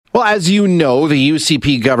Well, as you know, the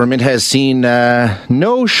UCP government has seen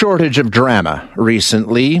no shortage of drama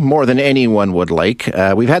recently, more than anyone would like.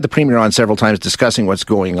 We've had the Premier on several times discussing what's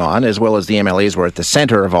going on, as well as the MLAs were at the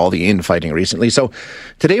centre of all the infighting recently. So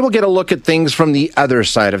today we'll get a look at things from the other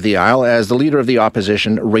side of the aisle as the Leader of the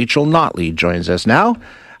Opposition, Rachel Notley, joins us now.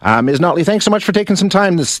 Ms. Notley, thanks so much for taking some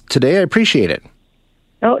time today. I appreciate it.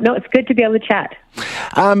 Oh, no, it's good to be able to chat.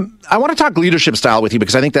 I want to talk leadership style with you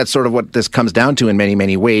because I think that's sort of what this comes down to in many,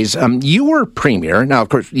 many ways. You were Premier. Now, of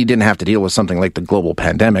course, you didn't have to deal with something like the global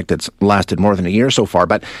pandemic that's lasted more than a year so far.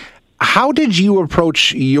 But how did you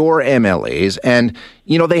approach your MLAs? And,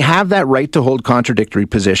 you know, they have that right to hold contradictory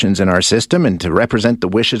positions in our system and to represent the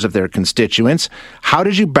wishes of their constituents. How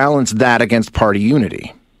did you balance that against party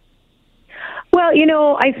unity? Well, you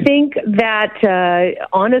know, I think that,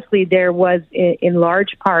 honestly, there was, in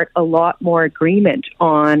large part, a lot more agreement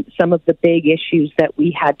on some of the big issues that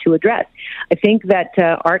we had to address. I think that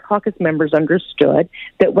our caucus members understood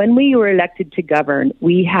that when we were elected to govern,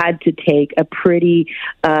 we had to take a pretty,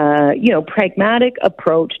 pragmatic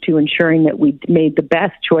approach to ensuring that we made the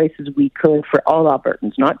best choices we could for all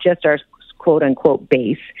Albertans, not just our quote-unquote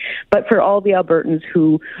base, but for all the Albertans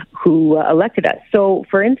who elected us. So,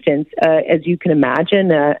 for instance, as you can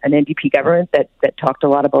imagine, an NDP government that talked a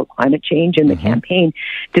lot about climate change in the campaign,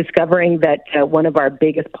 discovering that one of our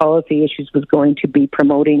biggest policy issues was going to be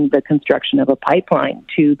promoting the construction of a pipeline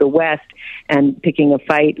to the west and picking a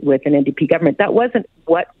fight with an NDP government. That wasn't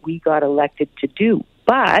what we got elected to do.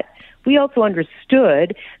 But we also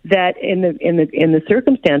understood that in the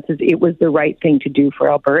circumstances, it was the right thing to do for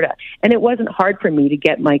Alberta. And it wasn't hard for me to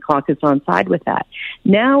get my caucus on side with that.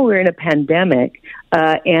 Now we're in a pandemic,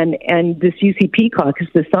 and this UCP caucus,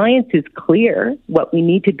 the science is clear what we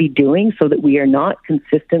need to be doing so that we are not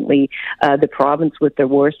consistently the province with the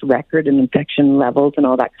worst record in infection levels and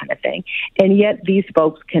all that kind of thing. And yet these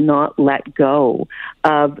folks cannot let go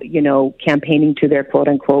of, campaigning to their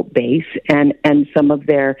quote-unquote base and some of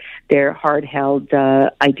their hard-held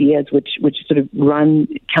ideas, which sort of run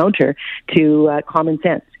counter to common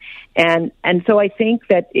sense. And so I think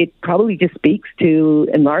that it probably just speaks to,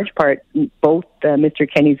 in large part, both Mr.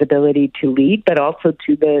 Kenney's ability to lead, but also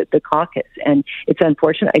to the caucus. And it's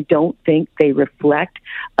unfortunate. I don't think they reflect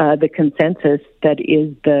the consensus that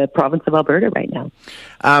is the province of Alberta right now.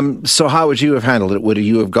 So how would you have handled it? Would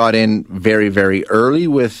you have got in very, very early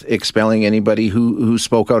with expelling anybody who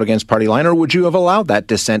spoke out against party line, or would you have allowed that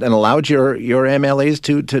dissent and allowed your MLAs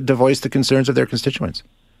to voice the concerns of their constituents?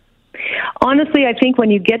 Honestly, I think when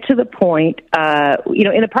you get to the point,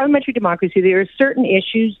 in a parliamentary democracy, there are certain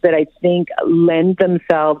issues that I think lend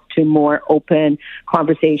themselves to more open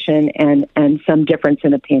conversation and some difference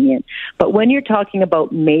in opinion. But when you're talking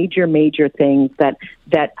about major things that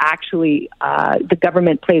actually the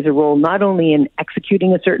government plays a role not only in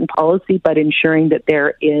executing a certain policy, but ensuring that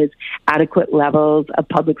there is adequate levels of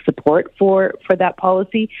public support for that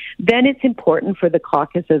policy, then it's important for the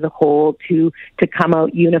caucus as a whole to come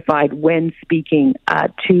out unified when speaking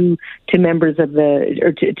to members of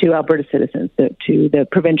to Alberta citizens, to the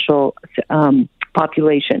provincial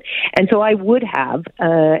population. And so I would have,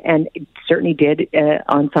 and certainly did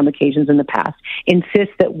on some occasions in the past,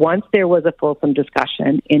 insist that once there was a fulsome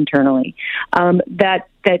discussion internally, that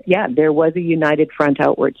there was a united front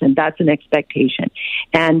outwards, and that's an expectation.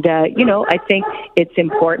 And, I think it's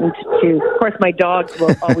important to, of course, my dogs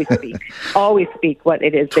will always speak what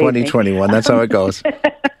it is they think. 2021, that's how it goes.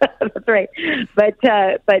 That's right. But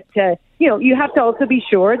you have to also be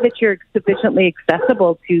sure that you're sufficiently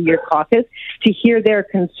accessible to your caucus to hear their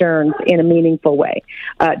concerns in a meaningful way.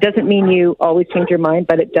 Doesn't mean you always change your mind,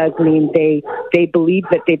 but it does mean they believe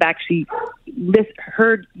that they've actually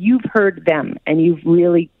you've heard them and you've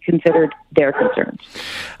really considered their concerns.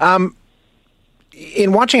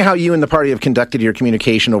 In watching how you and the party have conducted your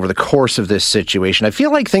communication over the course of this situation, I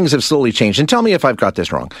feel like things have slowly changed. And tell me if I've got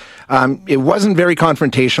this wrong. It wasn't very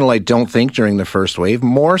confrontational, I don't think, during the first wave,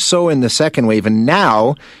 more so in the second wave, and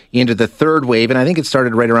now into the third wave. And I think it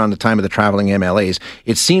started right around the time of the traveling MLAs.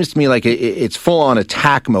 It seems to me like it's full-on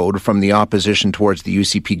attack mode from the opposition towards the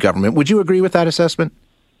UCP government. Would you agree with that assessment?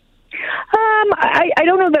 I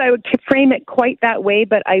don't know that I would frame it quite that way,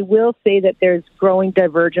 but I will say that there's growing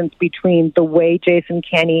divergence between the way Jason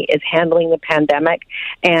Kenney is handling the pandemic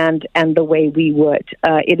and the way we would.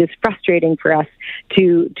 It is frustrating for us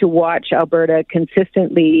to watch Alberta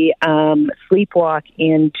consistently sleepwalk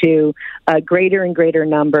into greater and greater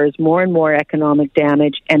numbers, more and more economic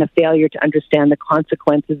damage, and a failure to understand the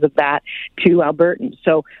consequences of that to Albertans.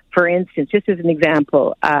 So for instance, just as an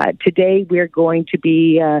example, today we're going to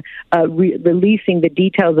be releasing the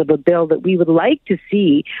details of a bill that we would like to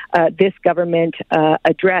see this government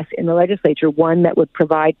address in the legislature, one that would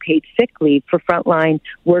provide paid sick leave for frontline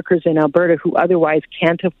workers in Alberta who otherwise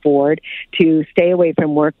can't afford to stay away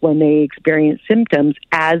from work when they experience symptoms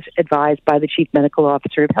as advised by the Chief Medical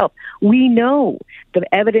Officer of Health. We know the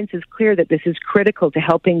evidence is clear that this is critical to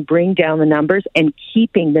helping bring down the numbers and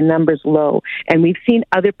keeping the numbers low. And we've seen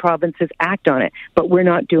other provinces act on it, but we're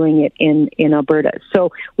not doing it in Alberta.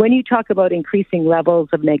 So when you talk about increasing levels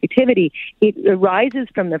of negativity, it arises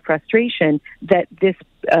from the frustration that this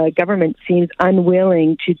government seems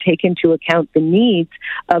unwilling to take into account the needs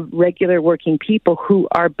of regular working people who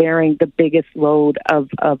are bearing the biggest load of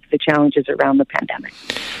the challenges around the pandemic.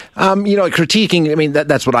 Critiquing, I mean,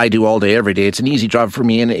 that's what I do all day, every day. It's an easy job for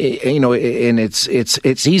me. And, and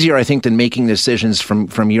it's easier, I think, than making decisions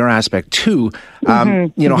from your aspect too.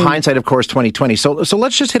 Hindsight, of course, 2020. So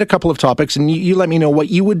let's just hit a couple of topics and you let me know what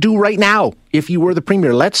you would do right now if you were the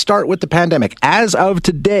premier. Let's start with the pandemic. As of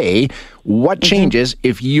today, what changes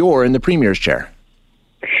if you're in the premier's chair?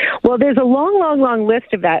 Well, there's a long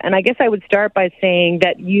list of that, and I guess I would start by saying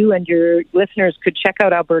that you and your listeners could check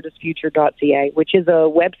out albertasfuture.ca, which is a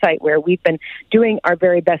website where we've been doing our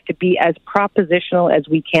very best to be as propositional as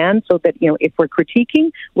we can, so that, if we're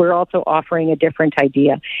critiquing, we're also offering a different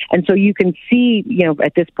idea. And so you can see,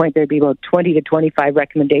 at this point, there'd be about 20 to 25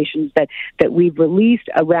 recommendations that we've released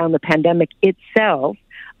around the pandemic itself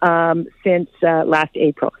since last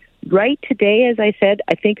April. Right today, as I said,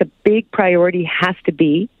 I think a big priority has to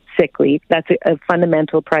be sick leave. That's a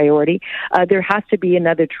fundamental priority. There has to be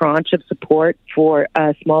another tranche of support for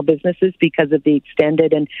small businesses because of the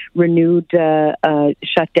extended and renewed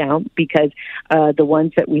shutdown, because the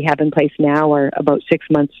ones that we have in place now are about 6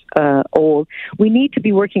 months old. We need to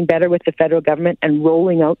be working better with the federal government and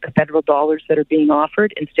rolling out the federal dollars that are being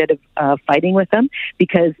offered instead of fighting with them,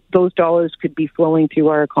 because those dollars could be flowing through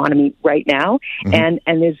our economy right now. And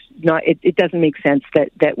there's not, it doesn't make sense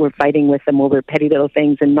that we're fighting with them over petty little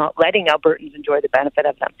things and not letting Albertans enjoy the benefit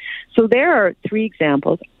of them. So there are 3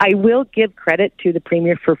 examples. I will give credit to the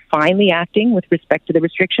Premier for finally acting with respect to the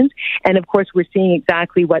restrictions. And of course, we're seeing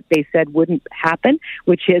exactly what they said wouldn't happen,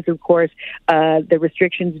 which is, of course, the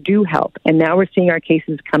restrictions do help. And now we're seeing our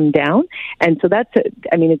cases come down. And so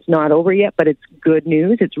it's not over yet, but it's good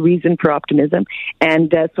news. It's reason for optimism.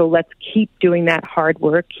 And so let's keep doing that hard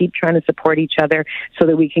work, keep trying to support each other so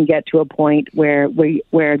that we can get to a point where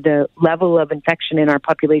the level of infection in our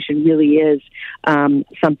population really is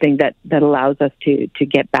something that allows us to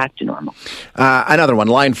get back to normal. Another one,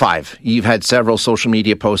 Line 5. You've had several social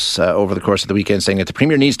media posts over the course of the weekend saying that the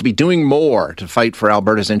Premier needs to be doing more to fight for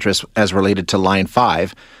Alberta's interests as related to Line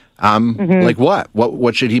 5. Like what?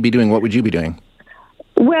 What should he be doing? What would you be doing?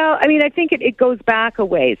 Well, I think it goes back a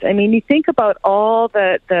ways. You think about all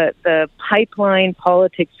the pipeline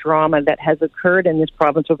politics drama that has occurred in this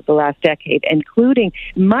province over the last decade, including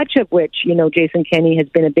much of which, Jason Kenney has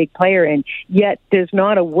been a big player in, yet there's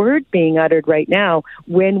not a word being uttered right now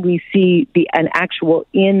when we see an actual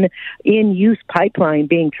in-use pipeline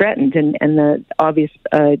being threatened and the obvious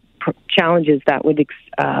challenges that would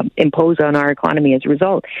impose on our economy as a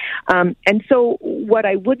result. And so what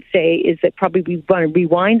I would say is that probably we want to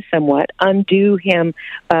rewind somewhat, undo him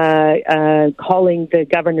calling the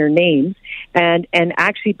governor names, and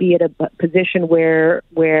actually be at a position where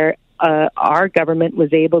our government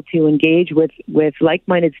was able to engage with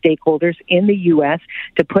like-minded stakeholders in the U.S.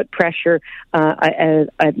 to put pressure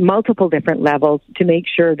at multiple different levels to make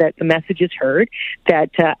sure that the message is heard, that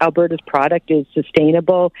Alberta's product is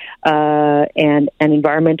sustainable and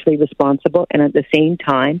environmentally responsible, and at the same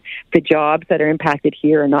time, the jobs that are impacted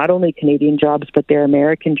here are not only Canadian jobs, but they're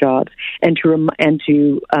American jobs, and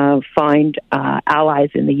to find allies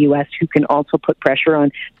in the U.S. who can also put pressure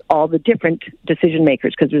on all the different decision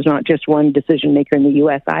makers, because there's not just one decision maker in the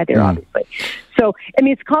U.S. either, obviously. So,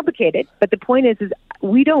 it's complicated, but the point is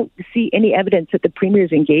we don't see any evidence that the Premier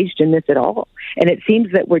is engaged in this at all. And it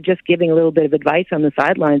seems that we're just giving a little bit of advice on the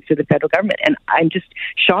sidelines to the federal government. And I'm just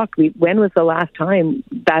shocked. When was the last time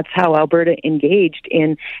that's how Alberta engaged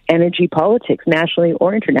in energy politics, nationally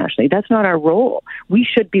or internationally? That's not our role. We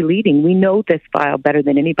should be leading. We know this file better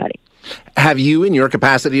than anybody. Have you, in your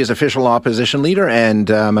capacity as official opposition leader and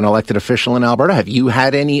an elected official in Alberta, have you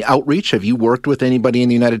had any outreach? Have you worked with anybody in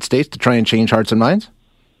the United States to try and change hearts and minds?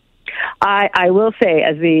 I will say,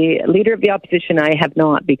 as the leader of the opposition, I have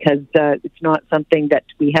not, because it's not something that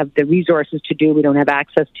we have the resources to do. We don't have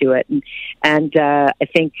access to it. And I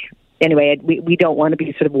think anyway, we don't want to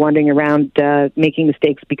be sort of wandering around making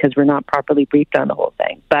mistakes because we're not properly briefed on the whole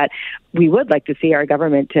thing. But we would like to see our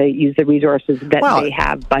government to use the resources that they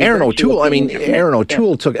have. By Aaron O'Toole,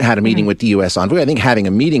 had a meeting with the U.S. envoy. I think having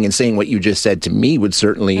a meeting and saying what you just said to me would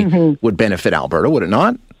certainly would benefit Alberta, would it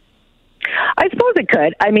not? I suppose it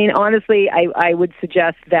could. I mean, honestly, I would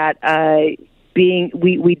suggest that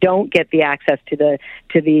we don't get the access to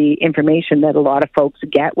the information that a lot of folks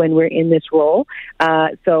get when we're in this role.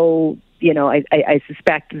 So, I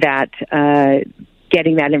suspect that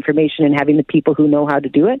getting that information and having the people who know how to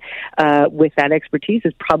do it with that expertise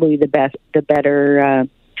is probably the better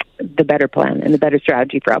plan and the better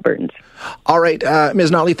strategy for Albertans. All right,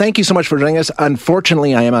 Ms. Notley, thank you so much for joining us.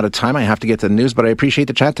 Unfortunately, I am out of time. I have to get to the news, but I appreciate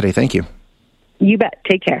the chat today. Thank you. You bet.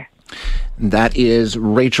 Take care. That is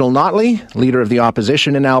Rachel Notley, Leader of the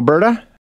Opposition in Alberta.